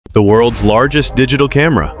The world's largest digital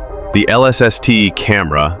camera. The LSST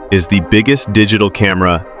camera is the biggest digital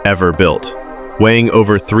camera ever built, weighing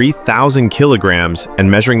over 3,000 kilograms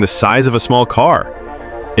and measuring the size of a small car.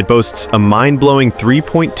 It boasts a mind-blowing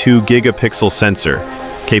 3.2 gigapixel sensor,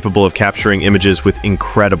 capable of capturing images with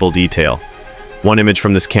incredible detail. One image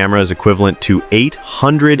from this camera is equivalent to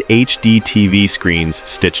 800 HD TV screens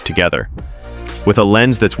stitched together. With a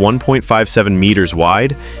lens that's 1.57 meters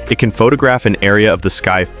wide, it can photograph an area of the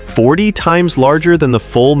sky 40 times larger than the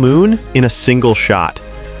full moon in a single shot.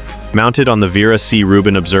 Mounted on the Vera C.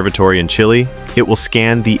 Rubin Observatory in Chile, it will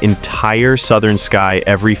scan the entire southern sky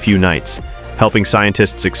every few nights, helping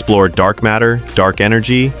scientists explore dark matter, dark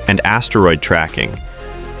energy, and asteroid tracking.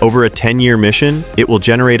 Over a 10-year mission, it will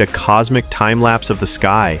generate a cosmic time-lapse of the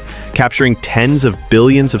sky, capturing tens of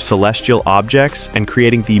billions of celestial objects and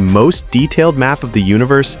creating the most detailed map of the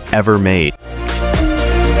universe ever made.